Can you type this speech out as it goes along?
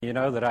you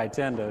know that I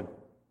tend to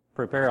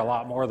prepare a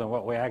lot more than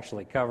what we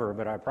actually cover,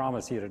 but I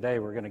promise you today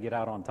we're going to get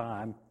out on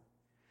time.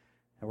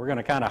 And we're going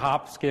to kind of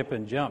hop, skip,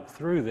 and jump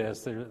through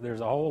this.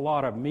 There's a whole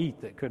lot of meat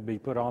that could be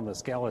put on the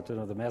skeleton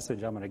of the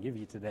message I'm going to give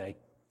you today.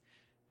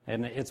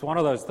 And it's one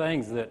of those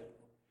things that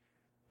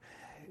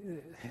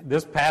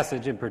this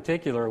passage in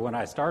particular, when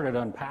I started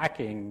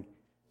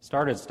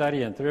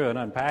studying through and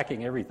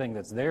unpacking everything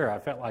that's there, I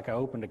felt like I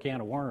opened a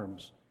can of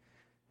worms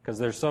because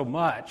there's so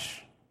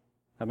much.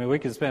 I mean, we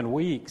could spend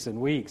weeks and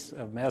weeks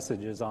of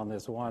messages on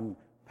this one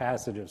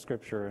passage of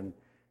Scripture,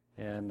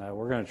 and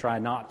we're going to try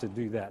not to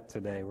do that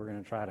today. We're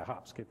going to try to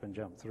hop, skip, and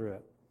jump through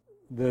it.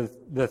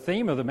 The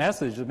theme of the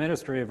message, the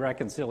ministry of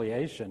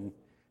reconciliation,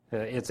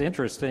 it's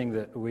interesting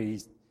that we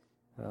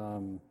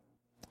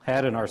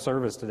had in our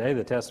service today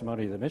the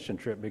testimony of the mission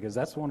trip, because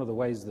that's one of the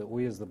ways that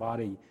we as the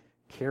body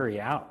carry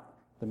out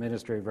the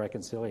ministry of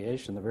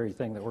reconciliation, the very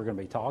thing that we're going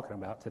to be talking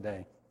about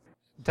today.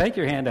 Take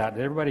your handout.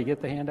 Did everybody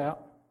get the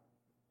handout?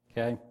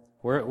 Okay.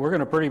 We're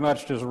going to pretty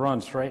much just run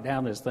straight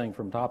down this thing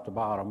from top to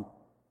bottom,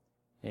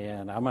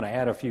 and I'm going to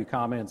add a few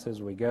comments as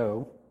we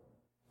go.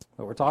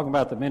 But we're talking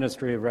about the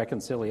ministry of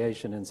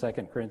reconciliation in 2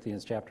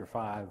 Corinthians chapter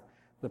 5.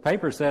 The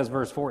paper says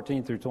verse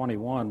 14 through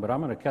 21, but I'm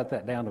going to cut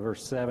that down to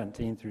verse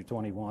 17 through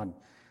 21.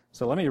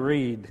 So let me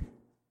read.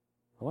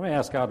 Let me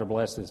ask God to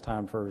bless this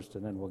time first,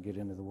 and then we'll get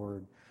into the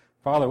Word.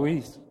 Father,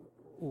 we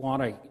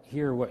want to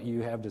hear what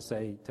you have to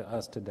say to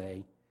us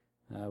today.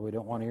 We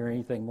don't want to hear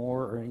anything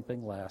more or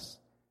anything less.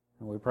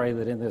 And we pray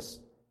that in this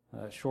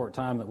short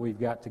time that we've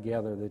got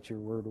together, that your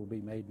Word will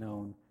be made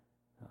known,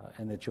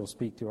 and that you'll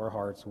speak to our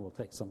hearts, and we'll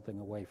take something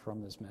away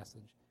from this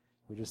message.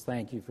 We just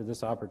thank you for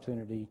this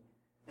opportunity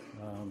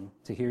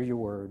to hear your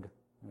Word.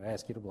 We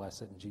ask you to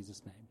bless it in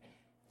Jesus' name.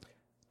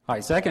 All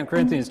right, 2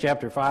 Corinthians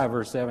chapter 5,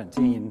 verse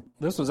 17.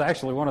 This was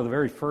actually one of the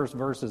very first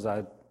verses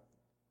I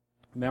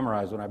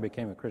memorized when I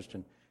became a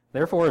Christian.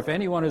 Therefore, if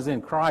anyone is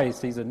in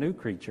Christ, he's a new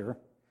creature.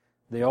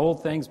 The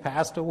old things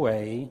passed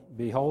away.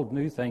 Behold,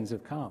 new things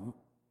have come.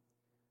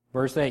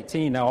 Verse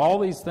 18. Now all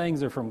these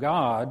things are from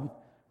God,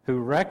 who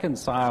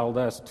reconciled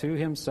us to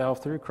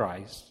himself through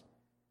Christ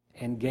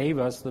and gave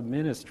us the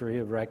ministry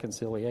of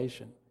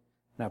reconciliation.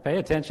 Now pay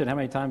attention how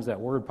many times that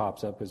word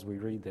pops up as we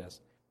read this.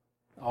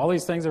 All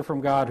these things are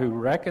from God, who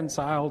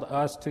reconciled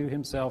us to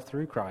himself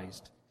through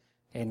Christ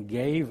and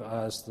gave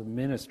us the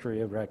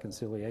ministry of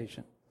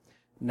reconciliation.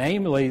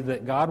 Namely,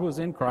 that God was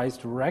in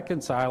Christ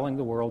reconciling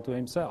the world to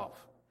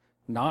himself,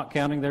 not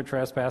counting their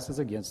trespasses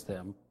against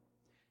them,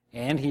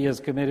 and he has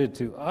committed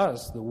to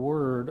us the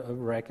word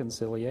of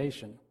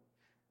reconciliation.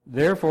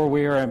 Therefore,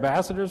 we are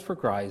ambassadors for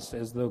Christ,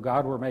 as though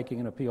God were making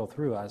an appeal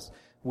through us.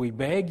 We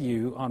beg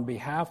you, on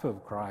behalf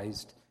of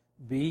Christ,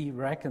 be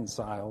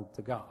reconciled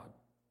to God.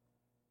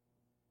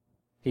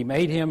 He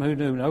made him who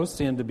knew no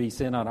sin to be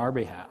sin on our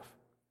behalf,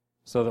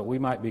 so that we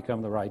might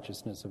become the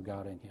righteousness of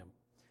God in him.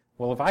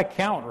 Well, if I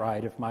count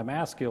right, if my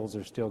math skills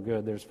are still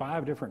good, there's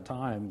 5 different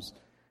times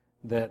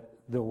that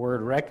the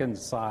word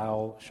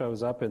reconcile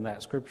shows up in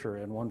that scripture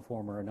in one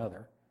form or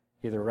another.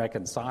 Either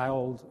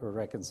reconciled or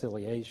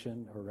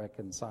reconciliation or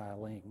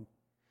reconciling.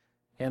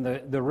 And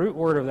the root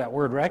word of that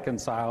word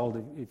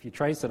reconciled, if you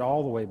trace it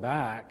all the way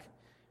back,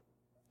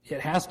 it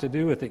has to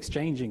do with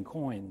exchanging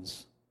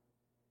coins.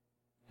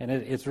 And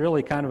it's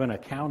really kind of an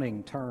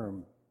accounting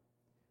term.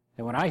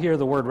 And when I hear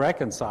the word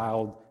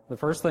reconciled, the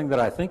first thing that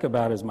I think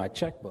about is my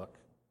checkbook.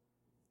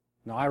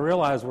 Now, I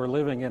realize we're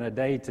living in a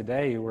day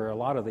today where a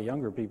lot of the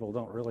younger people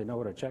don't really know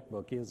what a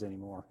checkbook is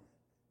anymore.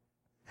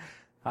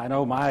 I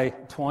know my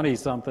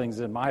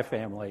 20-somethings in my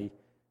family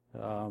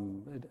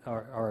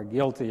are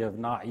guilty of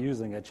not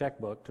using a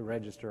checkbook to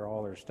register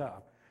all their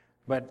stuff.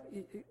 But,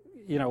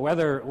 you know,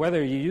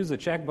 whether you use a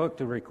checkbook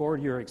to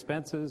record your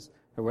expenses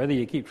or whether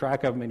you keep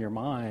track of them in your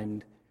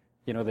mind,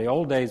 you know, the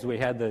old days we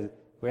had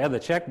the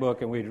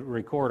checkbook and we'd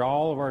record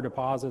all of our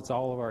deposits,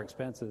 all of our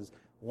expenses.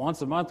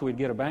 Once a month we'd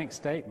get a bank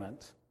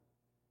statement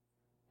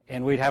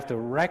and we'd have to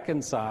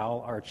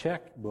reconcile our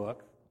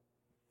checkbook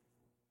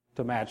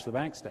to match the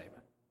bank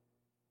statement.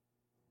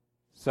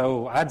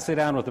 So I'd sit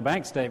down with the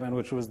bank statement,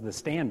 which was the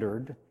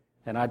standard,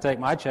 and I'd take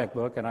my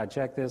checkbook and I'd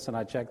check this and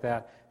I'd check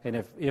that.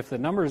 And if the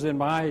numbers in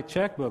my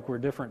checkbook were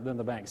different than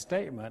the bank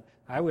statement,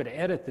 I would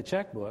edit the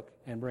checkbook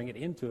and bring it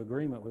into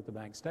agreement with the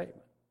bank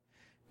statement.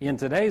 In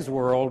today's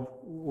world,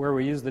 where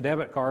we use the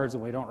debit cards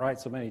and we don't write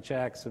so many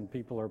checks and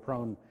people are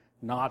prone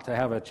not to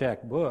have a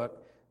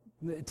checkbook,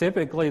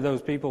 typically those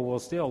people will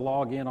still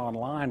log in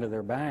online to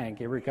their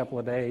bank every couple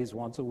of days,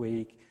 once a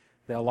week.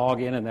 They'll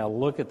log in and they'll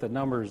look at the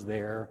numbers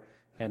there,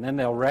 and then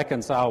they'll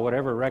reconcile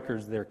whatever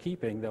records they're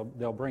keeping.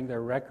 They'll bring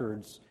their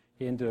records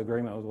into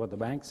agreement with what the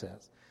bank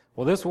says.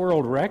 Well, this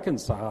word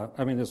reconcile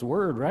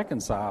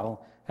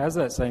has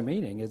that same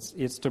meaning.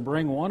 It's to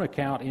bring one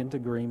account into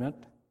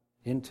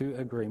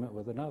agreement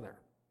with another.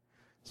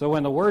 So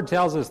when the word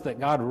tells us that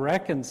God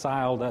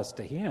reconciled us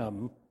to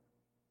him,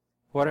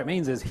 what it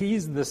means is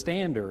he's the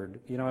standard.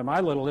 You know, in my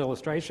little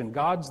illustration,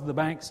 God's the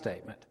bank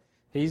statement.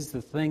 He's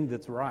the thing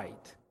that's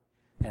right.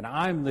 And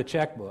I'm the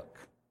checkbook.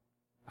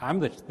 I'm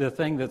the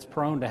thing that's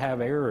prone to have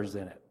errors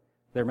in it.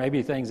 There may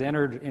be things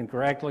entered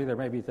incorrectly. There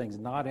may be things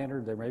not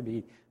entered. There may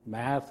be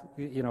math,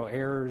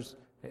 errors,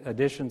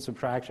 addition,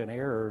 subtraction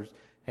errors.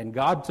 And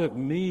God took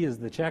me as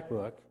the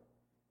checkbook,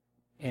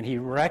 and He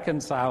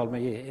reconciled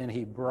me, and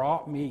He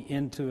brought me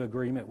into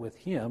agreement with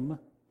Him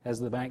as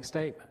the bank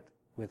statement,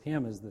 with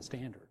Him as the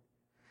standard.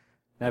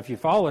 Now, if you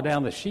follow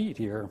down the sheet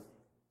here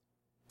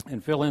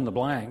and fill in the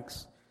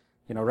blanks,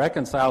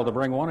 reconcile to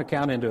bring one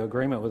account into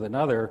agreement with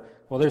another,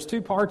 well, there's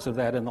two parts of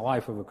that in the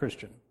life of a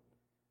Christian.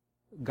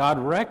 God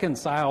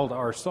reconciled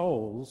our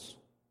souls.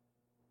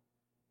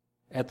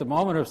 At the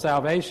moment of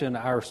salvation,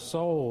 our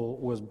soul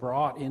was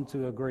brought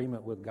into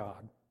agreement with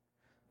God.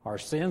 Our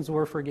sins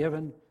were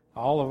forgiven.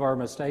 All of our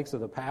mistakes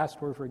of the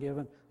past were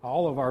forgiven.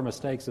 All of our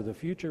mistakes of the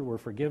future were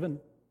forgiven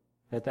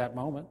at that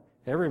moment.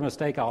 Every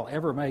mistake I'll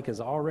ever make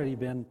has already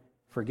been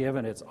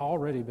forgiven. It's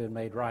already been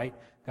made right.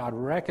 God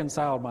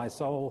reconciled my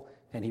soul,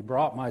 and He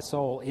brought my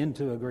soul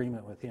into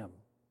agreement with Him.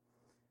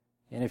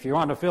 And if you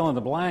want to fill in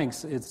the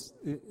blanks, it's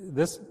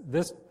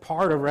this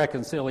part of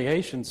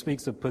reconciliation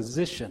speaks of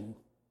position.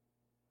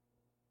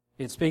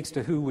 It speaks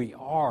to who we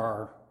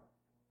are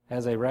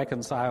as a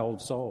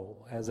reconciled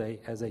soul, as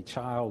a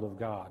child of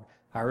God.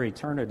 Our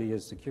eternity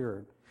is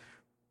secured.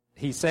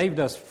 He saved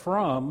us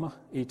from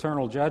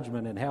eternal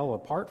judgment in hell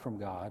apart from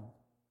God,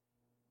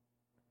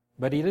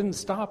 but He didn't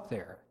stop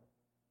there.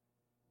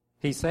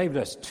 He saved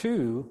us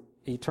to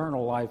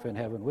eternal life in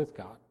heaven with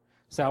God.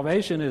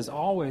 Salvation is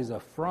always a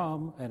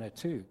from and a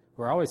to.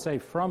 We're always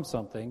saved from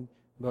something,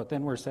 but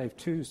then we're saved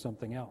to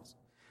something else.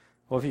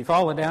 Well, if you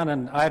follow down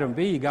in item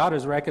B, God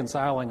is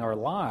reconciling our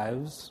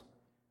lives.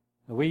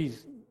 We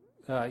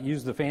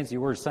use the fancy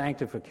word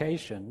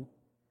sanctification.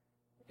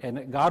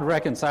 And God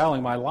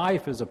reconciling my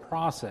life is a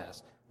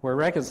process, where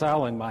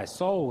reconciling my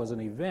soul was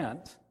an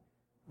event.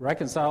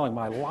 Reconciling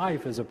my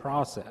life is a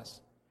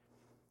process.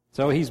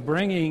 So He's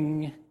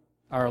bringing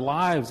our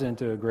lives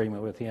into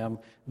agreement with Him.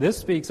 This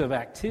speaks of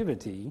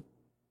activity,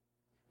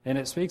 and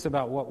it speaks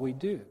about what we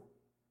do.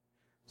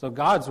 So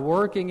God's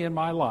working in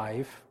my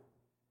life,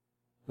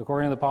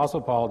 according to the Apostle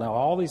Paul. Now,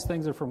 all these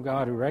things are from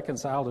God who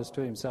reconciled us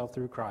to Himself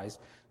through Christ.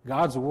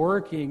 God's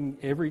working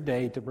every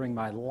day to bring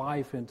my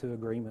life into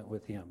agreement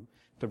with Him,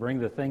 to bring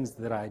the things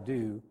that I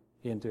do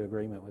into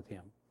agreement with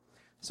Him.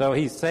 So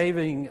He's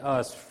saving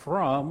us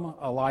from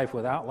a life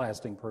without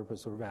lasting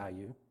purpose or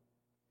value,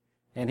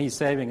 and He's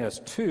saving us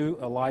to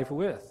a life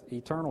with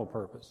eternal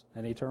purpose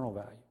and eternal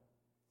value.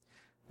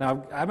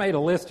 Now, I made a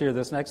list here,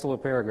 this next little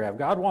paragraph.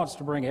 God wants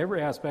to bring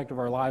every aspect of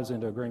our lives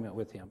into agreement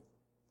with Him.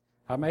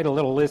 I made a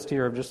little list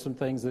here of just some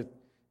things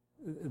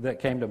that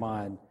came to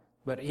mind.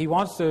 But He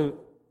wants to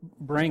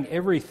bring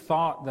every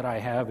thought that I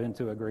have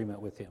into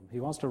agreement with Him. He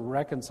wants to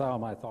reconcile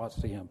my thoughts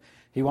to Him.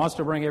 He wants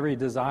to bring every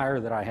desire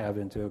that I have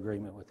into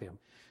agreement with Him.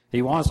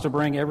 He wants to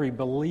bring every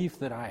belief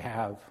that I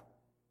have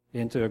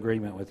into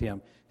agreement with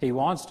Him. He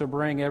wants to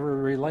bring every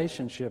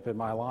relationship in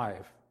my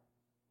life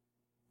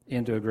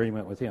into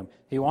agreement with Him.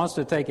 He wants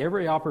to take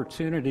every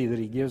opportunity that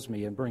He gives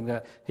me and bring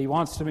that. He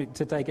wants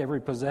to take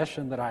every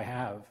possession that I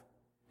have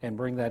and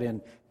bring that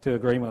into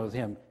agreement with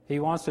Him. He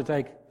wants to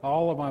take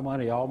all of my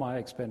money, all my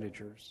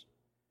expenditures.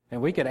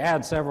 And we could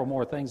add several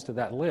more things to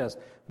that list,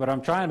 but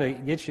I'm trying to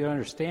get you to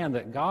understand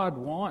that God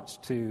wants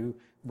to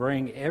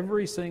bring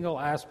every single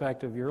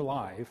aspect of your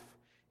life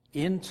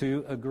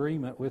into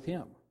agreement with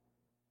Him.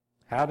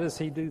 How does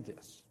He do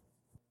this?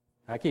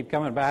 I keep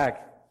coming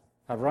back.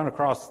 I've run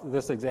across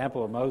this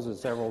example of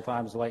Moses several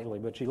times lately,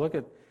 but you look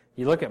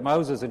at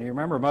Moses, and you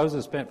remember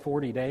Moses spent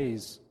 40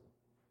 days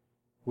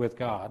with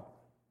God.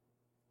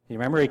 You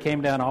remember he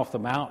came down off the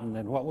mountain,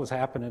 and what was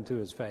happening to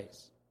his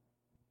face?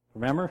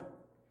 Remember?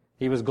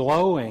 He was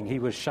glowing. He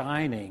was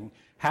shining.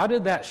 How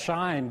did that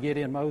shine get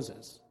in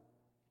Moses?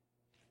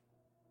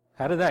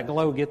 How did that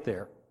glow get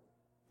there?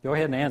 Go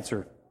ahead and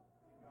answer.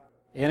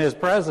 In his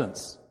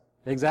presence.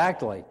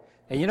 Exactly.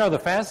 And the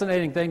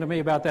fascinating thing to me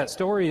about that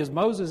story is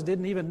Moses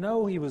didn't even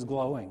know he was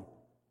glowing.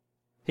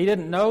 He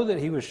didn't know that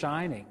he was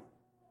shining.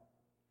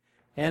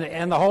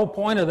 And the whole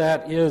point of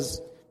that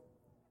is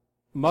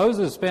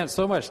Moses spent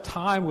so much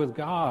time with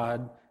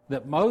God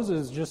that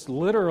Moses just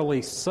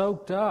literally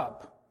soaked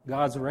up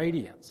God's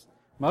radiance.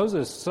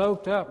 Moses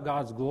soaked up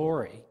God's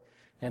glory.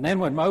 And then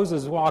when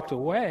Moses walked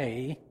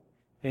away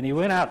and he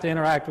went out to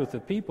interact with the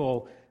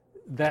people,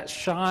 that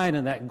shine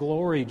and that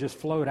glory just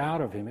flowed out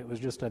of him. It was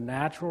just a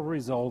natural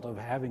result of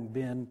having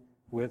been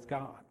with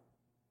God.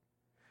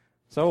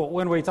 So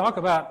when we talk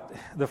about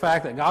the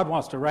fact that God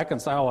wants to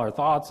reconcile our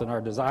thoughts and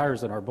our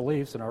desires and our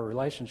beliefs and our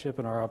relationship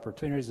and our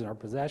opportunities and our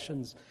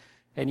possessions,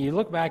 and you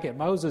look back at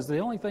Moses, the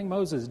only thing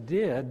Moses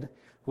did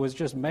was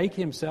just make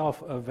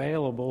himself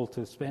available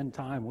to spend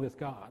time with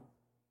God.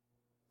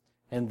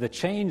 And the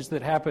change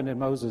that happened in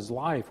Moses'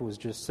 life was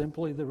just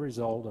simply the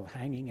result of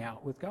hanging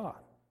out with God.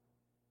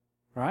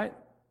 Right?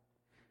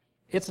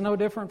 It's no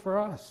different for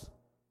us.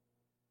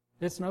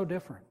 It's no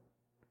different.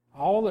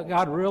 All that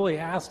God really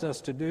asked us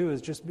to do is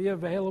just be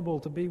available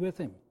to be with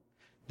Him.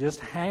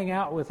 Just hang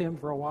out with Him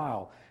for a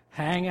while.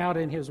 Hang out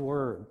in His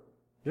Word.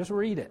 Just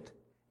read it.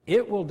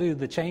 It will do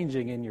the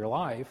changing in your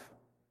life.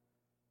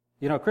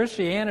 You know,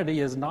 Christianity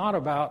is not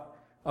about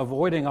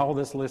avoiding all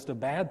this list of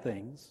bad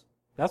things.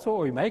 That's what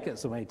we make it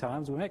so many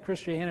times. We make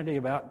Christianity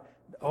about,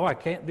 oh, I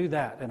can't do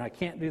that, and I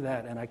can't do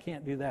that, and I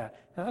can't do that.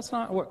 Now, that's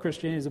not what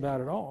Christianity is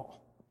about at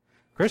all.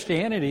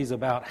 Christianity is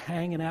about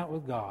hanging out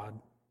with God,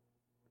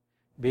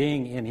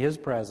 being in His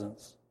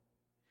presence,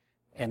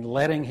 and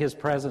letting His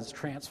presence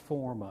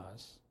transform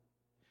us,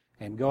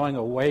 and going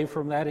away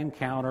from that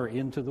encounter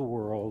into the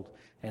world,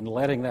 and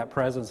letting that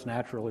presence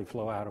naturally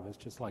flow out of us,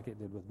 just like it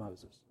did with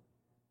Moses.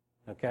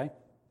 Okay?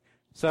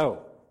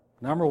 So,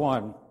 number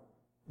one,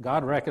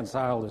 God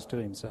reconciled us to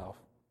Himself.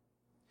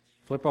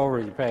 Flip over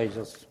your page.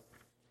 Let's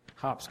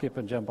hop, skip,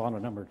 and jump on to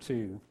number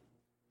 2.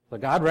 So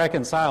God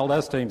reconciled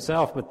us to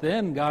Himself, but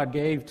then God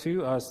gave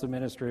to us the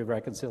ministry of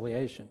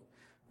reconciliation.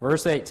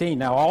 Verse 18,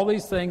 now all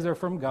these things are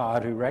from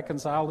God, who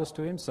reconciled us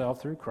to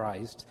Himself through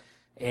Christ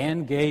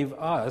and gave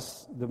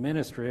us the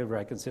ministry of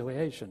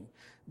reconciliation.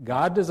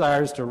 God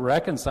desires to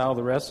reconcile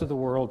the rest of the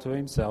world to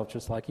Himself,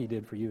 just like He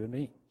did for you and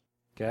me.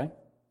 Okay?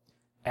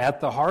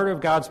 At the heart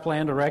of God's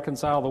plan to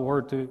reconcile the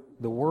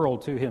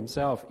world to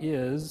Himself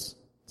is,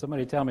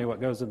 somebody tell me what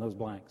goes in those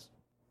blanks.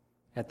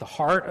 At the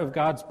heart of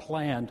God's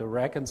plan to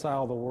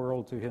reconcile the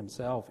world to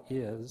Himself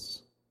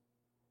is,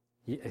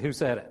 who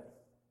said it?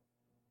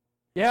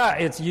 Yeah,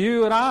 it's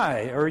you and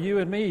I, or you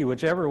and me,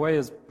 whichever way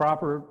is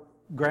proper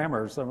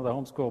grammar. Some of the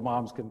homeschool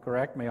moms can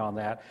correct me on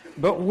that.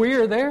 But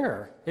we're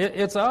there.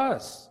 It's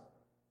us.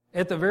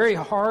 At the very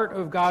heart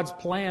of God's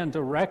plan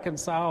to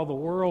reconcile the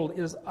world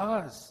is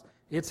us.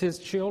 It's His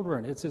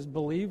children. It's His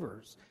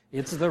believers.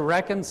 It's the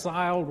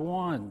reconciled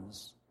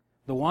ones.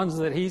 The ones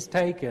that He's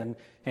taken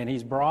and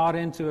He's brought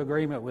into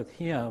agreement with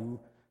Him.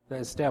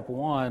 That's step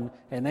one.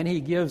 And then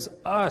He gives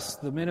us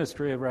the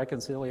ministry of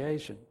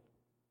reconciliation.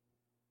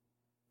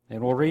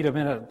 And we'll read a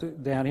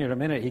minute down here in a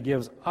minute. He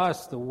gives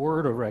us the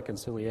word of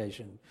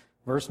reconciliation.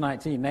 Verse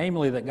 19,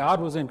 namely that God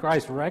was in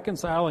Christ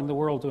reconciling the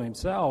world to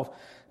Himself,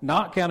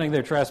 not counting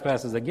their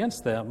trespasses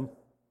against them,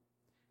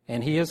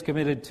 and He has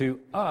committed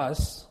to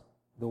us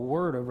the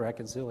word of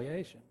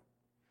reconciliation.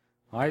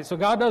 All right, so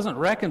God doesn't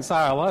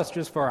reconcile us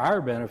just for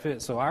our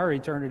benefit, so our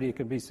eternity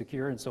can be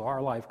secure and so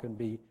our life can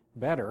be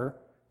better,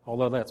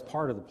 although that's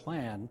part of the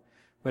plan.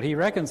 But He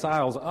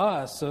reconciles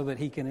us so that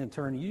He can in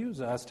turn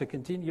use us to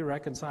continue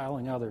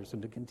reconciling others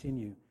and to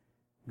continue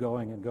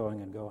going and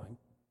going and going.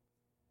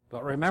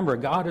 But remember,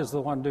 God is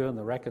the one doing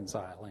the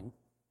reconciling,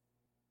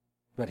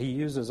 but He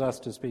uses us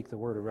to speak the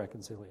word of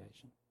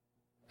reconciliation.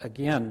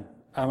 Again,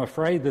 I'm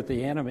afraid that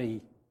the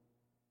enemy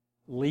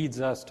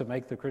leads us to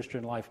make the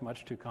Christian life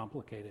much too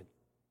complicated.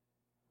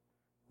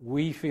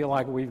 We feel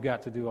like we've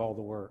got to do all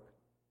the work.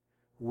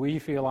 We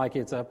feel like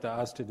it's up to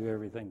us to do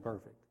everything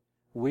perfect.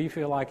 We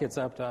feel like it's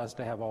up to us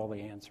to have all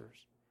the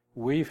answers.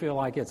 We feel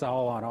like it's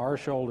all on our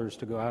shoulders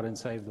to go out and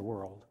save the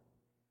world.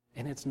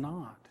 And it's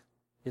not.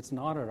 It's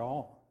not at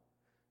all.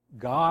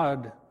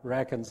 God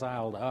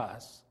reconciled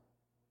us.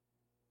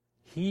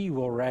 He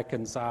will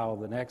reconcile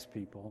the next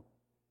people.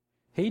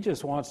 He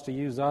just wants to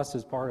use us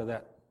as part of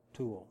that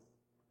tool.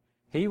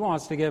 He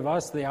wants to give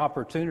us the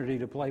opportunity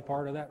to play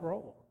part of that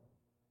role.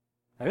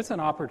 Now, it's an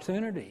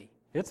opportunity.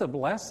 It's a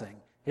blessing.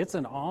 It's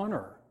an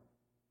honor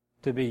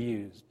to be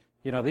used.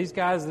 You know, these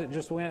guys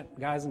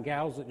and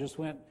gals that just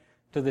went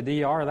to the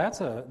DR,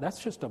 that's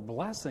just a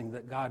blessing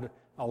that God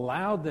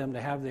allowed them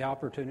to have the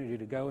opportunity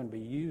to go and be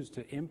used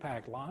to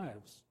impact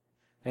lives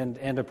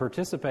and to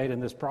participate in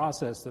this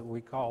process that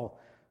we call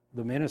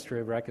the ministry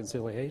of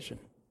reconciliation.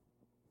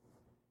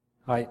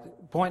 All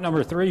right, point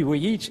number 3, we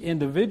each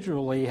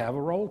individually have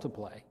a role to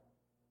play.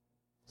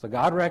 So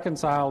God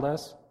reconciled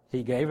us.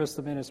 He gave us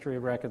the ministry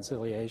of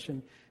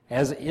reconciliation.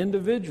 As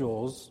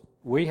individuals,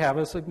 we have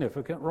a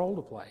significant role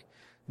to play.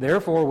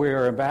 Therefore, we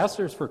are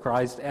ambassadors for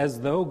Christ as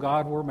though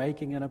God were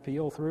making an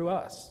appeal through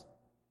us.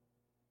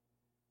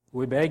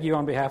 We beg you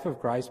on behalf of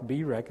Christ,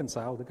 be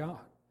reconciled to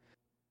God.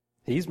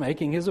 He's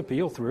making His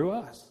appeal through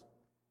us.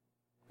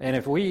 And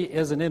if we,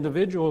 as an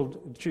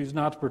individual, choose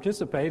not to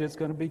participate, it's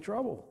going to be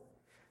trouble.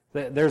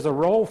 There's a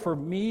role for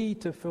me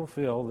to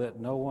fulfill that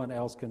no one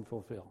else can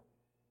fulfill.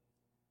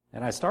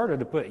 And I started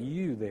to put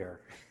you there.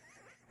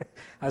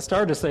 I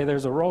started to say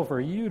there's a role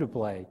for you to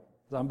play.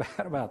 I'm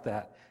bad about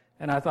that.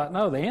 And I thought,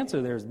 no, the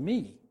answer there is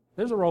me.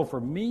 There's a role for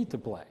me to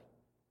play.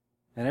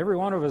 And every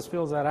one of us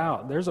fills that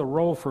out. There's a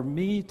role for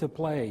me to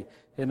play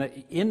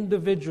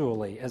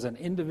individually, as an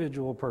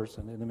individual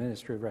person in the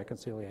ministry of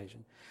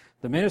reconciliation.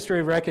 The ministry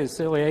of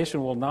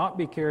reconciliation will not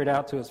be carried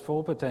out to its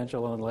full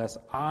potential unless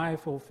I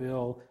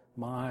fulfill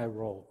my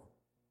role.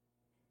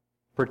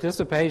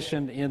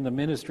 Participation in the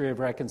ministry of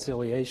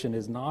reconciliation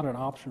is not an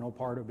optional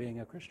part of being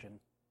a Christian.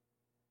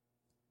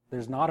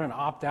 There's not an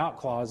opt-out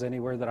clause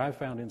anywhere that I've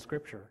found in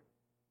Scripture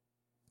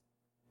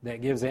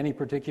that gives any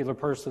particular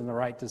person the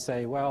right to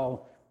say,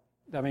 well,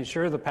 I mean,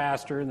 sure, the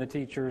pastor and the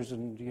teachers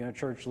and,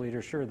 church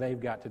leaders, sure, they've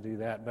got to do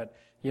that. But,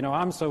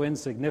 I'm so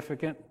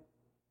insignificant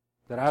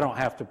that I don't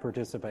have to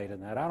participate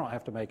in that. I don't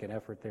have to make an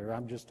effort there.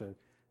 I'm just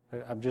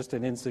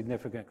an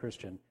insignificant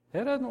Christian.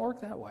 It doesn't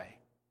work that way.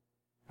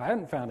 I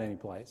haven't found any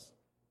place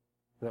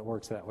that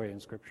works that way in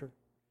Scripture.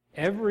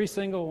 Every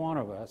single one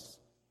of us,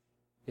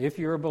 if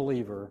you're a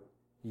believer,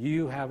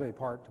 you have a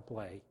part to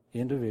play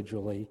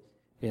individually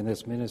in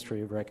this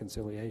ministry of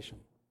reconciliation.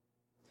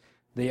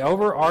 The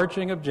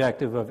overarching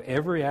objective of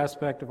every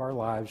aspect of our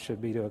lives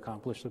should be to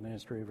accomplish the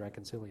ministry of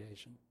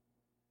reconciliation.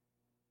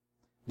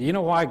 Do you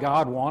know why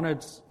God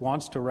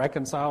wants to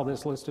reconcile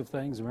this list of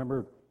things?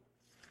 Remember,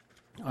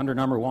 under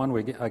number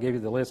 1, I gave you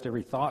the list: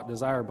 every thought,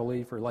 desire,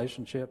 belief,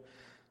 relationship,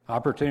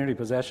 opportunity,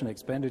 possession,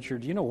 expenditure.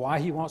 Do you know why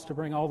He wants to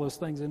bring all those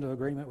things into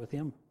agreement with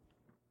Him?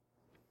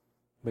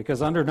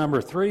 Because under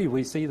number 3,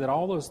 we see that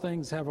all those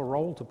things have a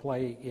role to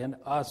play in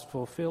us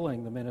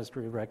fulfilling the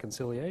ministry of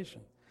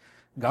reconciliation.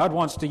 God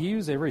wants to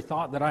use every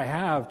thought that I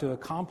have to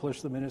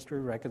accomplish the ministry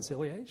of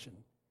reconciliation.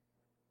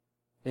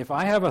 If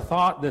I have a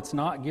thought that's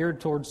not geared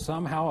towards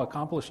somehow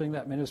accomplishing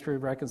that ministry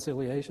of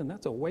reconciliation,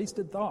 that's a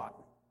wasted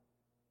thought.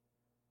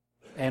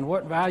 And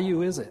what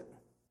value is it?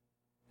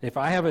 If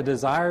I have a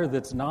desire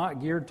that's not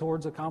geared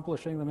towards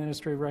accomplishing the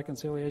ministry of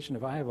reconciliation,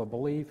 if I have a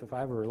belief, if I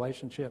have a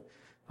relationship,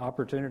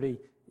 opportunity,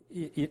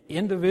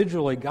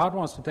 individually, God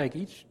wants to take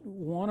each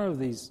one of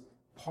these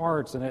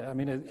parts,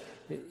 and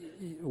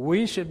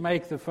we should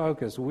make the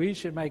focus, we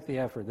should make the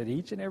effort that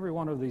each and every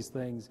one of these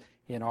things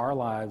in our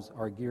lives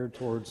are geared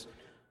towards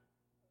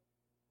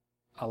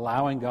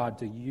allowing God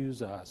to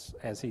use us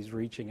as He's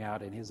reaching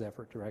out in His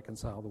effort to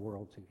reconcile the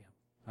world to Him.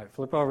 All right,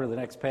 flip over to the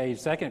next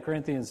page, 2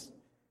 Corinthians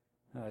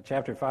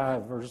chapter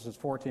 5, verses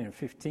 14 and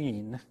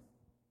 15.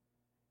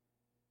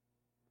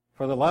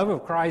 For the love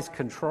of Christ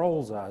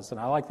controls us, and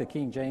I like the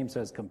King James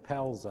says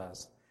compels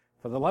us.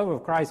 For the love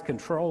of Christ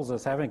controls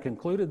us, having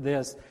concluded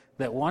this,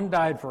 that one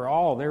died for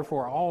all,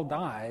 therefore all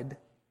died,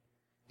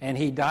 and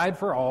He died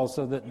for all,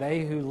 so that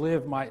they who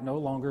live might no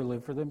longer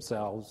live for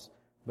themselves,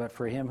 but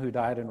for Him who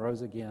died and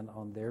rose again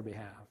on their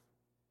behalf.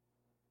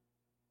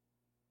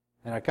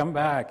 And I come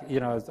back,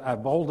 I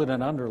bolded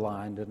and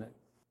underlined, and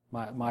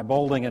my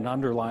bolding and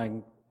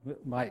underlining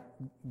might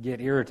get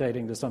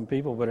irritating to some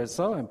people, but it's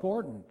so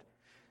important.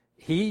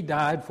 He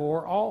died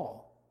for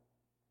all,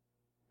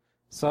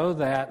 so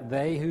that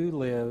they who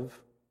live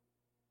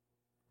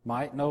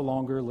might no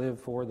longer live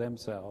for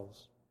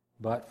themselves,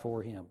 but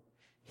for Him.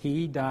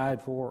 He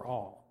died for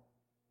all.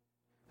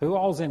 Who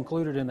all's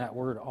included in that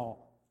word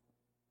all?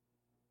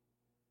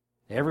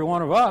 Every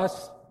one of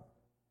us,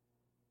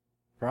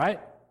 right?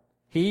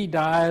 He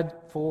died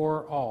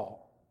for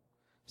all,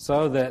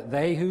 so that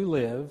they who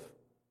live,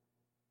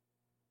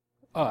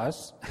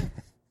 us,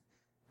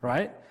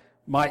 right,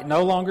 might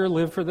no longer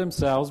live for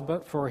themselves,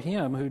 but for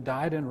Him who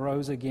died and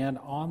rose again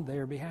on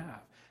their behalf.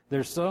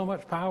 There's so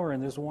much power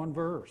in this one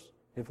verse,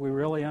 if we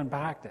really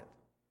unpacked it.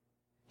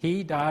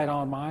 He died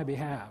on my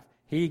behalf.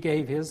 He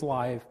gave His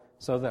life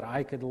so that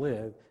I could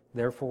live.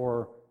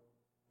 Therefore,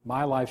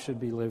 my life should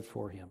be lived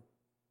for Him.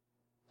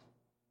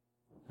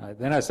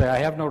 Then I say, I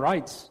have no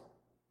rights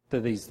to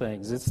these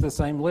things. It's the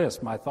same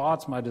list. My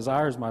thoughts, my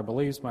desires, my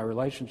beliefs, my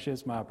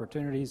relationships, my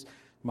opportunities,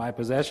 my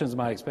possessions,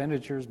 my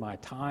expenditures, my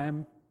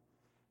time.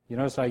 You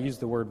notice I used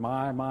the word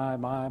my.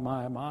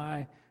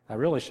 I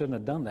really shouldn't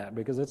have done that,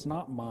 because it's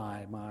not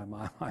my.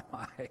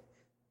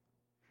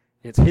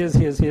 It's His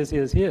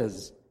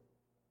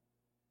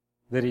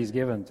that He's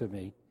given to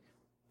me.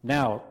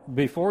 Now,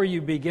 before you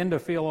begin to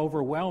feel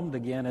overwhelmed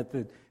again at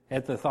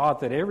the thought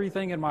that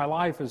everything in my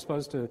life is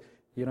supposed to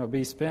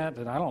be spent,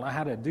 and I don't know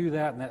how to do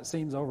that, and that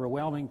seems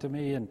overwhelming to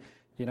me, and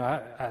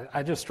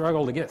I just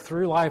struggle to get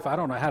through life. I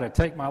don't know how to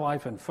take my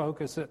life and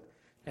focus it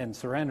and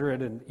surrender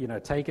it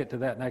and take it to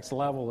that next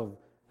level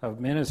of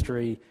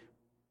ministry.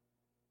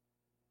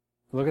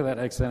 Look at that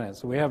next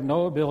sentence. We have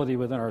no ability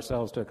within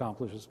ourselves to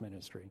accomplish this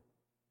ministry.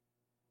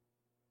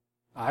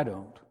 I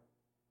don't.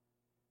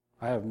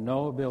 I have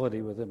no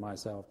ability within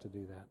myself to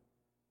do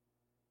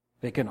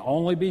that. It can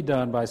only be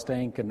done by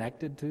staying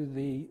connected to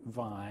the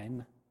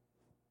vine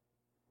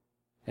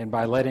and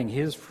by letting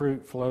His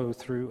fruit flow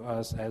through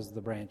us as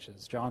the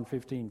branches. John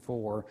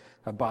 15:4,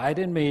 abide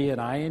in me and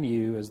I in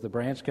you, as the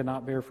branch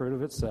cannot bear fruit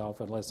of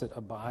itself unless it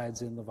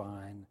abides in the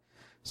vine.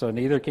 So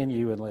neither can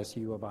you unless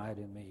you abide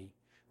in me.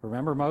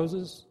 Remember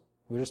Moses,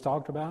 we just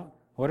talked about?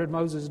 What did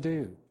Moses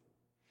do?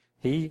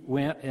 He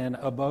went and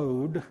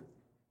abode,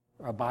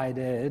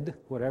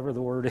 whatever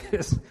the word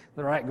is,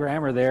 the right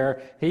grammar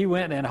there. He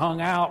went and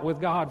hung out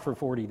with God for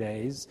 40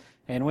 days.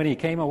 And when he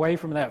came away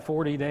from that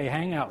 40-day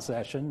hangout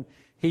session,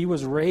 he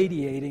was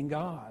radiating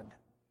God.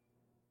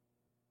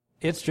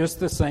 It's just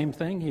the same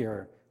thing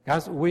here.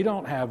 Guys, we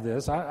don't have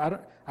this. I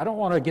don't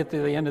want to get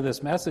to the end of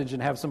this message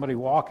and have somebody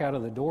walk out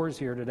of the doors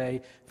here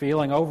today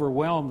feeling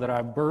overwhelmed that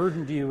I've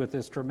burdened you with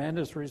this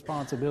tremendous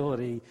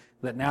responsibility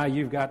that now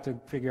you've got to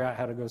figure out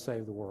how to go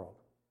save the world.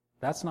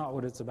 That's not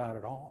what it's about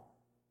at all.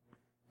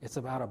 It's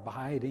about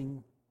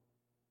abiding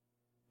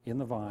in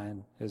the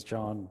vine, as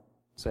John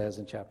says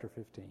in chapter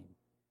 15.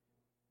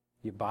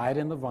 You abide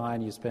in the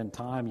vine, you spend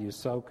time, you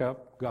soak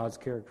up God's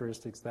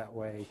characteristics that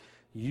way.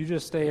 You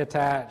just stay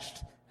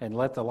attached and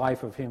let the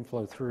life of Him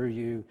flow through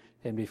you,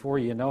 and before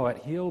you know it,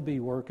 He'll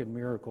be working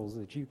miracles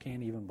that you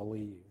can't even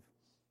believe.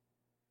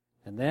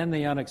 And then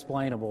the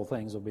unexplainable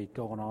things will be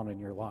going on in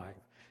your life.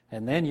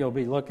 And then you'll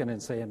be looking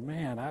and saying,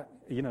 man,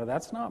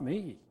 that's not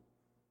me.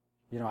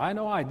 I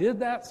know I did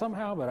that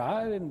somehow, but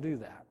I didn't do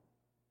that.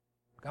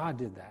 God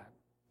did that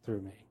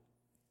through me.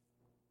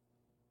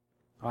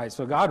 All right,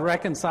 so God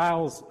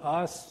reconciles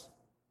us.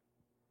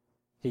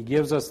 He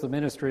gives us the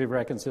ministry of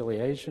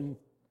reconciliation.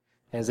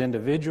 As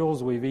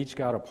individuals, we've each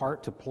got a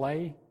part to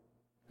play,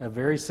 a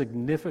very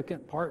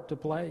significant part to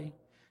play.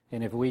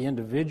 And if we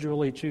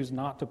individually choose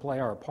not to play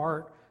our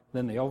part,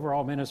 then the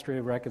overall ministry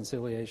of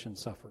reconciliation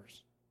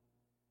suffers.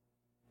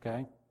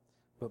 Okay?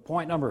 But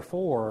point number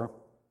 4,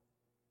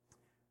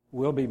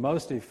 we'll be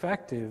most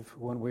effective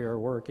when we are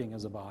working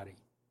as a body.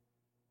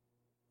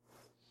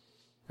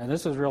 And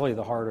this is really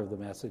the heart of the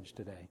message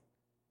today.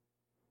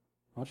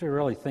 I want you to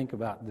really think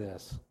about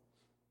this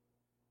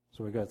as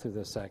we go through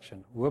this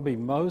section. We'll be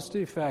most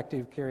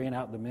effective carrying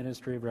out the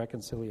ministry of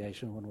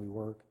reconciliation when we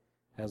work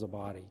as a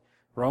body.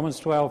 Romans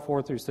 12,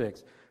 4 through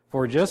 6.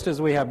 For just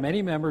as we have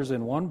many members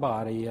in one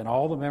body, and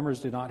all the members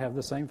do not have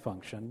the same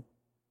function,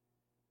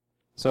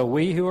 so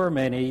we who are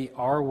many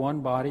are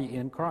one body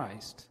in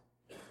Christ,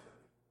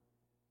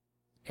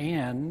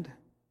 and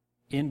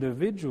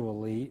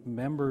individually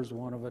members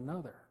one of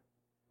another.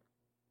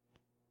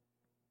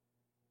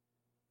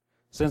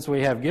 Since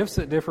we have gifts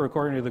that differ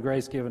according to the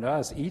grace given to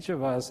us, each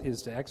of us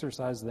is to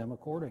exercise them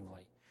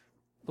accordingly.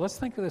 Let's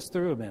think of this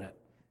through a minute.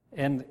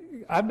 And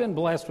I've been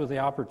blessed with the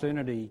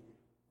opportunity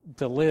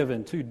to live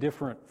in 2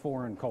 different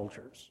foreign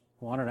cultures,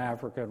 one in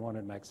Africa and one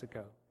in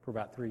Mexico, for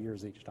about 3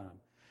 years each time.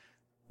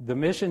 The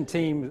mission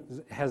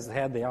team has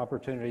had the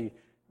opportunity,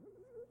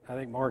 I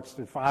think Mark's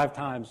 5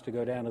 times, to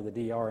go down to the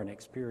DR and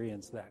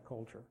experience that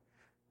culture.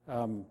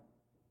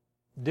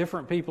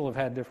 Different people have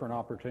had different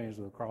opportunities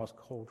with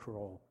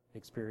cross-cultural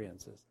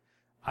experiences.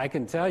 I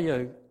can tell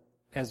you,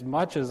 as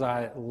much as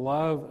I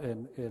love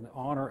and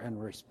honor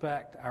and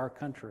respect our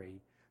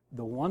country,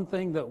 the one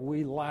thing that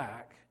we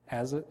lack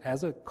as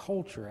a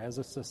culture, as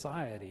a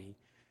society,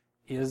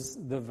 is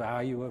the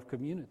value of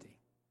community.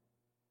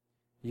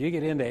 You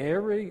get into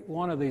every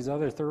one of these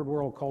other third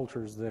world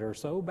cultures that are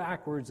so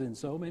backwards in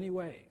so many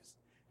ways,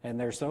 and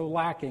they're so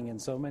lacking in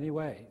so many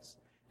ways.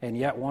 And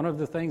yet one of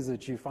the things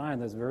that you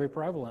find that's very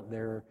prevalent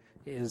there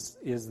is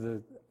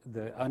the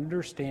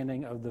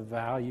understanding of the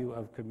value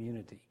of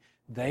community.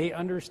 They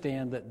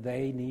understand that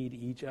they need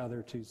each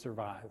other to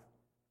survive.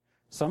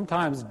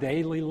 Sometimes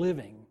daily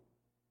living.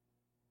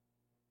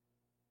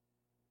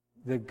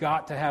 They've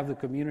got to have the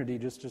community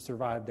just to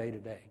survive day to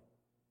day.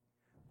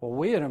 Well,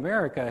 we in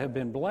America have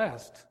been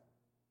blessed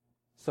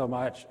so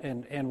much,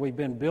 and we've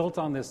been built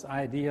on this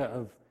idea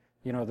of,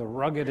 the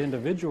rugged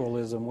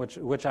individualism,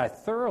 which I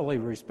thoroughly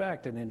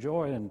respect and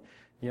enjoy, and,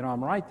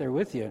 I'm right there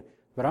with you.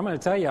 But I'm going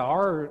to tell you,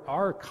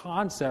 our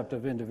concept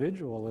of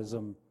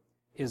individualism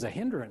is a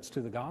hindrance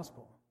to the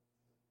gospel.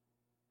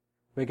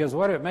 Because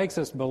what it makes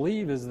us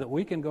believe is that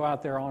we can go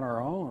out there on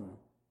our own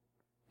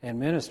and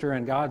minister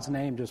in God's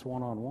name just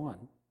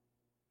one-on-one.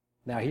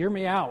 Now, hear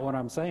me out when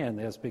I'm saying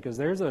this, because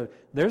there's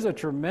a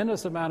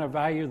tremendous amount of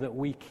value that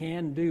we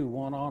can do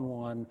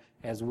one-on-one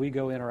as we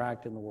go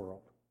interact in the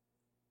world.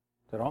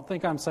 So don't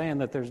think I'm saying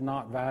that there's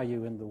not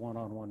value in the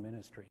one-on-one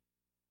ministry.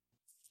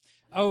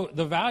 Oh,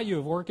 the value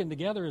of working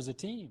together as a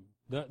team,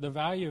 the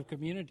value of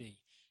community.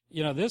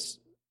 This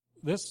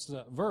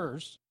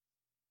verse,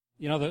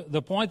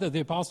 the point that the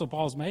Apostle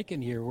Paul's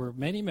making here, we're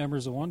many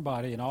members of one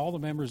body, and all the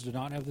members do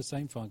not have the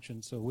same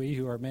function, so we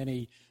who are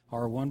many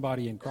are one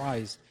body in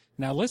Christ.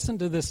 Now listen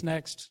to this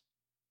next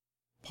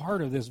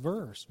part of this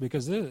verse,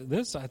 because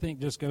this I think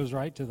just goes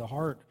right to the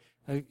heart.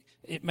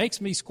 It makes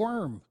me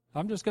squirm.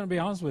 I'm just going to be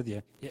honest with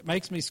you. It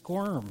makes me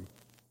squirm.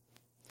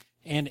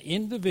 And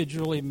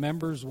individually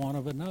members one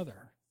of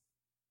another.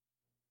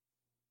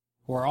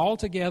 We're all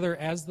together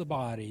as the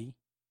body,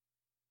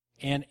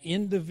 and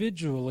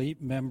individually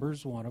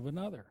members one of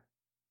another.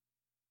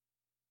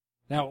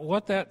 Now,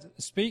 what that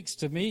speaks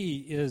to me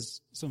is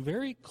some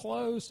very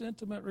close,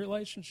 intimate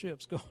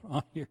relationships going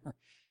on here.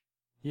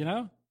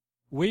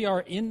 We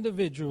are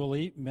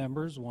individually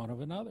members one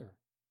of another.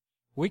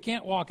 We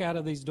can't walk out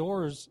of these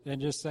doors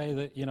and just say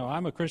that,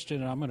 I'm a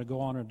Christian and I'm going to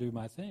go on and do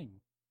my thing.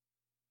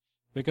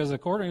 Because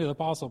according to the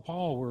Apostle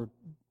Paul, we're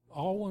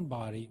all one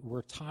body,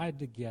 we're tied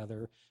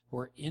together,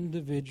 we're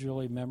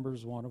individually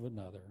members one of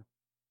another.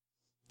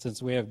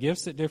 Since we have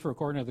gifts that differ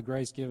according to the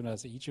grace given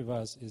us, each of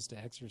us is to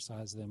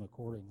exercise them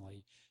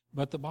accordingly.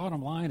 But the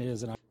bottom line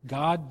is,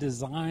 God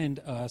designed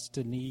us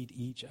to need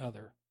each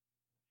other.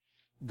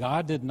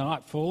 God did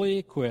not fully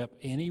equip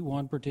any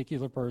one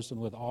particular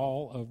person with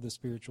all of the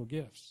spiritual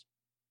gifts.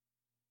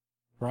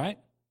 Right?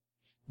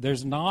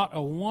 There's not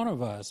a one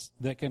of us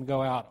that can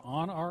go out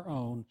on our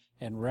own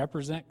and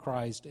represent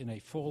Christ in a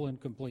full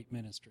and complete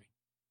ministry.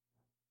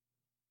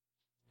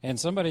 And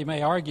somebody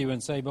may argue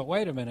and say, but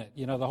wait a minute,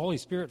 the Holy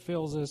Spirit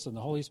fills us and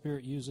the Holy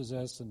Spirit uses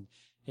us. And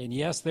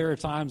yes, there are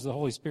times the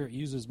Holy Spirit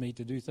uses me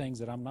to do things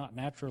that I'm not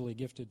naturally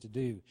gifted to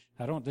do.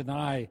 I don't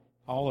deny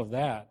all of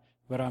that.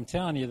 But I'm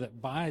telling you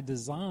that by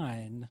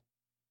design,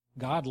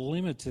 God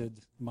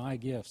limited my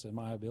gifts and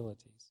my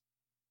abilities.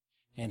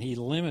 And He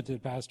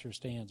limited Pastor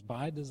Stan's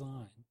by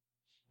design.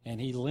 And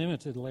he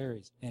limited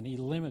Larry's, and he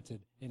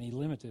limited, and he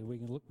limited. We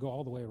can go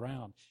all the way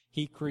around.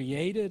 He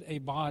created a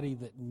body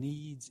that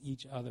needs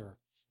each other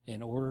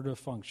in order to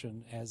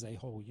function as a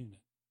whole unit.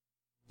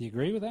 Do you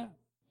agree with that?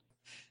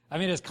 I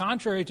mean, it's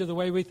contrary to the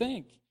way we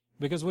think,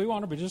 because we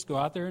want to just go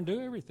out there and do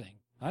everything.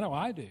 I know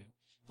I do.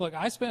 Look,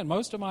 I spend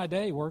most of my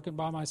day working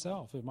by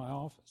myself in my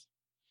office.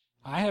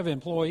 I have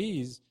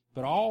employees,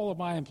 but all of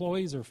my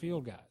employees are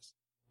field guys.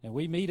 And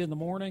we meet in the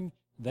morning.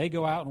 They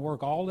go out and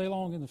work all day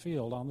long in the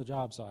field on the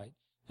job site.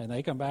 And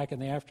they come back in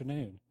the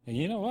afternoon. And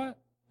you know what?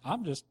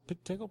 I'm just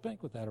tickled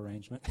pink with that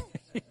arrangement.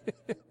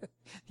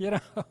 You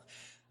know,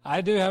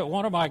 I do have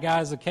one of my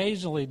guys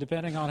occasionally,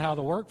 depending on how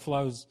the work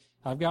flows,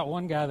 I've got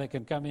one guy that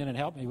can come in and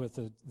help me with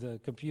the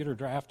computer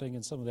drafting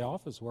and some of the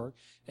office work.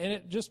 And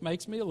it just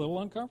makes me a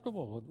little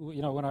uncomfortable.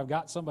 You know, when I've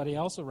got somebody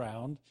else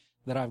around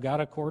that I've got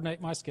to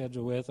coordinate my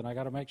schedule with, and I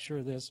got to make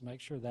sure this,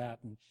 make sure that.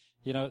 And,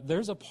 you know,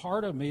 there's a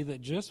part of me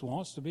that just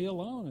wants to be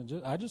alone.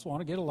 And I just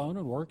want to get alone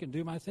and work and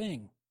do my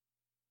thing.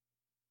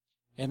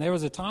 And there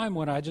was a time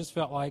when I just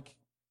felt like,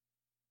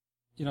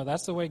 you know,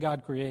 that's the way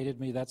God created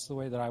me. That's the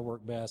way that I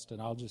work best,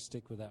 and I'll just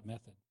stick with that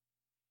method.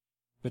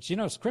 But, you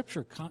know,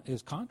 Scripture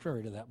is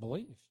contrary to that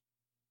belief.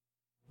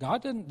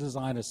 God didn't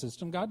design a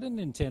system. God didn't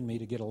intend me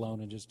to get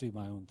alone and just do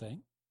my own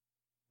thing.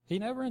 He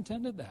never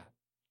intended that.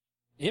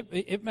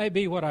 It may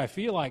be what I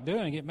feel like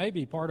doing. It may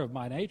be part of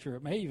my nature.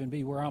 It may even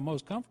be where I'm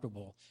most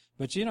comfortable.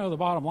 But, you know, the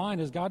bottom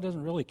line is God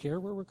doesn't really care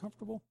where we're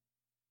comfortable.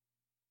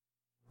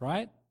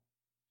 Right?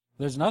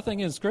 There's nothing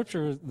in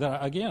Scripture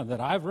that, again,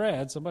 that I've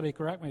read, somebody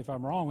correct me if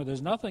I'm wrong, but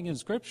there's nothing in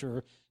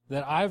Scripture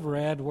that I've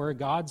read where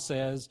God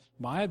says,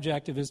 my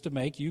objective is to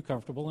make you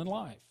comfortable in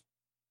life.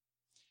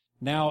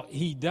 Now,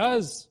 He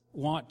does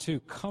want to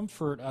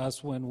comfort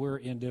us when we're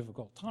in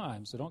difficult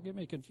times, so don't get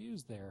me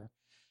confused there.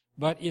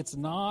 But it's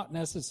not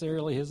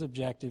necessarily His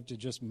objective to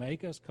just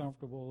make us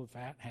comfortable,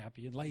 fat,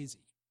 happy, and lazy.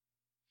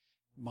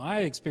 My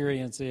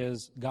experience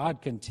is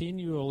God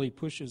continually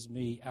pushes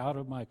me out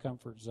of my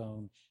comfort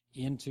zone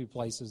into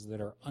places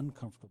that are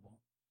uncomfortable.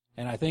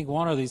 And I think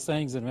one of these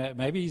things, and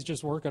maybe He's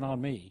just working on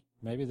me.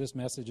 Maybe this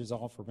message is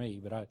all for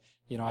me, but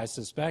I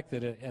suspect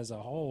that as a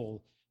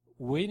whole,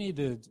 we need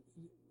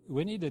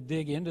to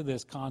dig into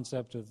this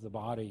concept of the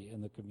body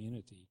and the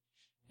community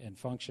and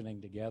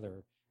functioning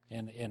together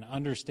and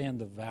understand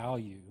the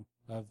value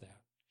of that.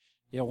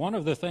 You know, one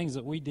of the things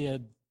that we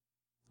did,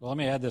 well, let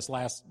me add this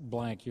last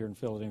blank here and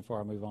fill it in before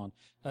I move on.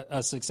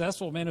 A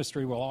successful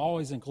ministry will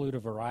always include a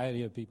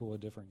variety of people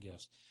with different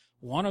gifts.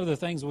 One of the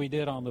things we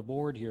did on the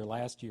board here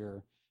last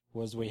year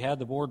was we had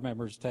the board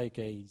members take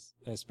a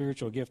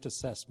spiritual gift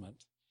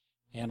assessment,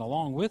 and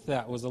along with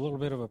that was a little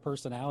bit of a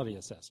personality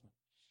assessment.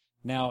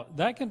 Now,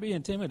 that can be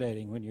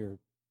intimidating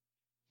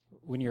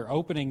when you're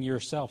opening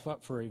yourself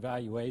up for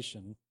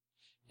evaluation,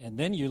 and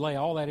then you lay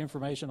all that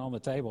information on the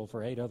table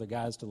for 8 other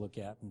guys to look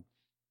at, and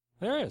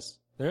there's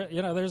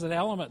an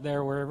element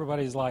there where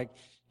everybody's like,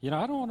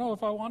 I don't know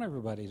if I want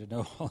everybody to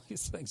know all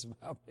these things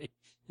about me,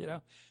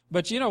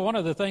 But, one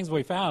of the things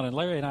we found, and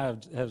Larry and I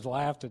have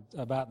laughed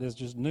about this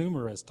just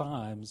numerous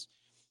times,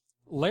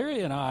 Larry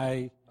and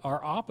I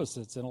are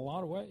opposites in a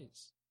lot of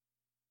ways.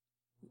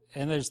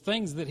 And there's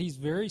things that he's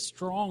very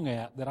strong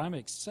at that I'm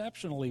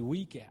exceptionally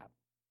weak at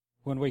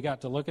when we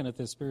got to looking at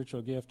this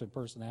spiritual gift and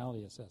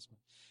personality assessment.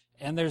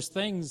 And there's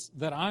things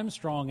that I'm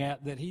strong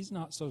at that he's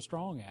not so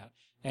strong at.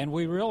 And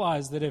we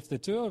realize that if the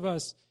two of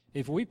us,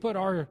 if we put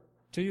our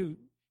two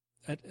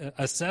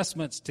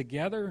assessments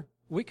together,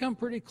 we come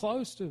pretty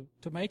close to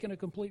making a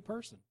complete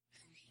person.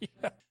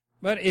 Yeah.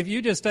 But if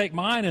you just take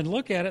mine and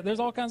look at it, there's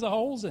all kinds of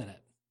holes in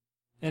it.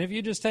 And if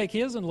you just take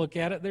his and look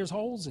at it, there's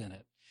holes in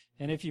it.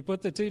 And if you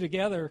put the two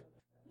together,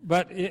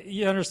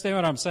 you understand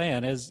what I'm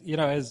saying?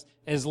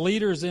 As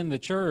leaders in the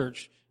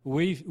church,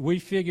 we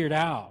figured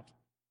out,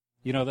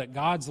 that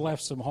God's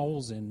left some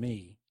holes in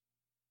me.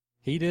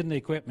 He didn't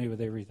equip me with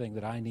everything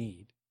that I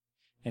need.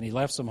 And He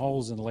left some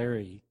holes in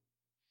Larry.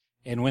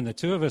 And when the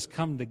two of us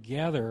come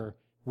together,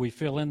 we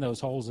fill in those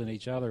holes in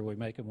each other. We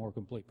make a more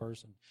complete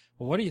person.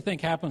 Well, what do you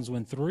think happens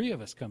when 3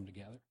 of us come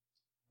together?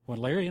 When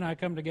Larry and I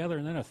come together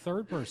and then a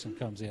third person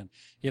comes in,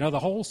 the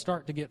holes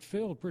start to get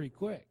filled pretty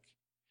quick.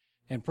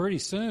 And pretty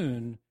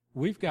soon,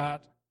 we've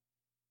got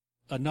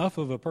enough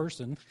of a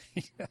person,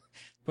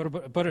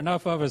 put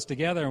enough of us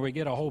together, and we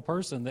get a whole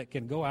person that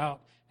can go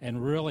out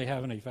and really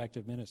have an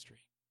effective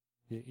ministry.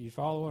 You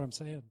follow what I'm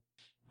saying?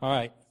 All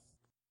right.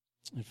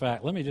 In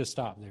fact, let me just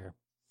stop there.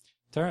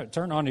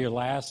 Turn on to your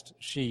last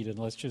sheet, and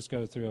let's just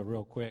go through a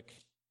real quick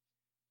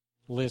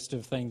list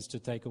of things to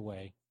take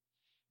away.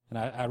 And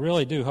I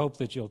really do hope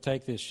that you'll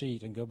take this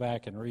sheet and go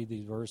back and read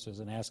these verses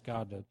and ask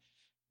God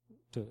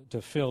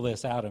to fill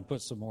this out and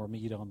put some more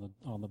meat on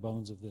the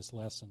bones of this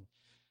lesson.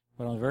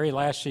 But on the very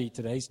last sheet,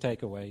 today's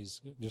takeaways,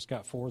 just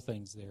got 4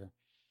 things there.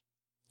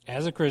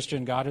 As a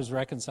Christian, God has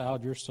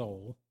reconciled your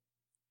soul.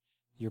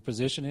 Your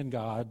position in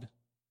God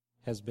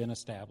has been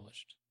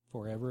established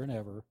forever and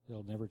ever.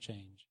 It'll never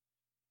change.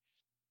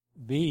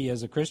 B,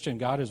 as a Christian,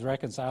 God is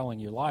reconciling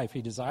your life.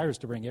 He desires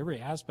to bring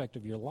every aspect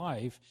of your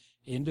life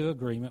into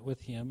agreement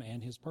with Him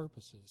and His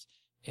purposes.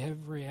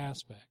 Every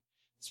aspect.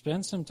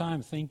 Spend some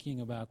time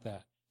thinking about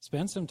that.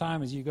 Spend some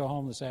time as you go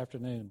home this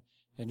afternoon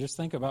and just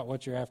think about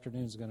what your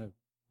afternoon is going to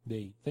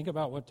be. Think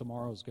about what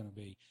tomorrow is going to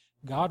be.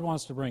 God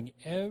wants to bring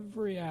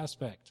every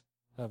aspect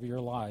of your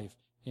life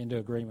into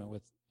agreement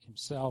with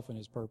himself and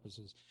his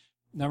purposes.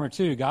 Number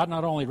two, God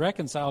not only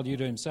reconciled you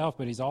to himself,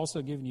 but he's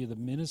also given you the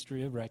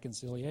ministry of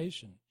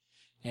reconciliation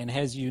and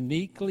has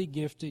uniquely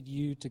gifted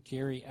you to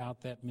carry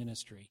out that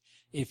ministry.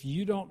 If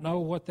you don't know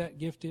what that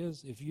gift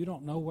is, if you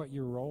don't know what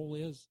your role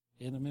is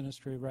in the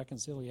ministry of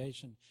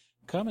reconciliation,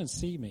 come and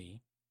see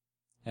me,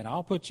 and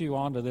I'll put you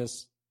onto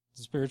this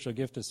spiritual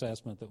gift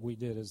assessment that we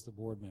did as the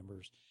board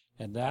members,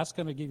 and that's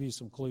going to give you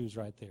some clues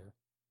right there.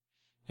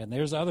 And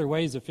there's other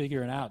ways of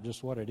figuring out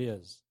just what it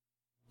is,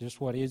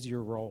 just what is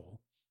your role.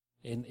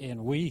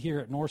 And we here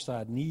at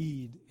Northside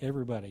need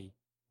everybody.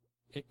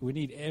 We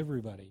need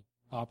everybody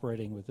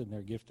operating within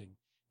their gifting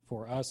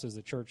for us as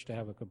a church to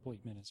have a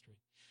complete ministry.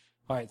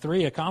 All right,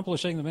 3,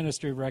 accomplishing the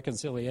ministry of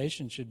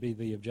reconciliation should be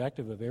the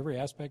objective of every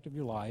aspect of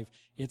your life.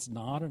 It's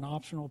not an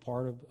optional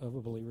part of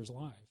a believer's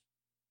life.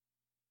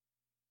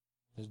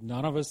 There's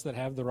none of us that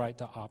have the right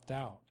to opt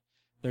out.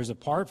 There's a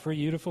part for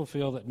you to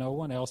fulfill that no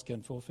one else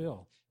can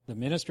fulfill. The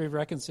ministry of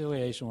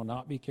reconciliation will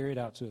not be carried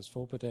out to its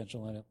full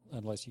potential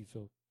unless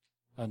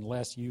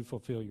you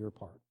fulfill your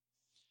part.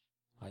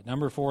 All right,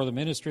 number 4, the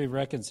ministry of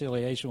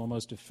reconciliation will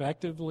most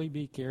effectively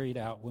be carried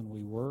out when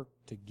we work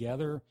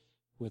together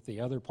with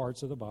the other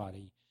parts of the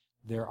body.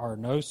 There are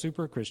no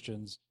super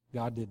Christians.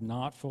 God did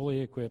not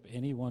fully equip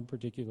any one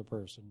particular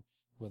person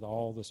with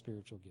all the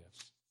spiritual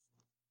gifts.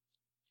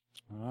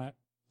 All right,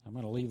 I'm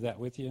going to leave that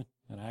with you.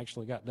 And I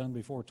actually got done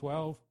before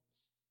 12.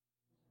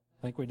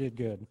 I think we did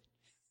good.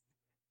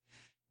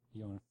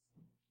 You want to?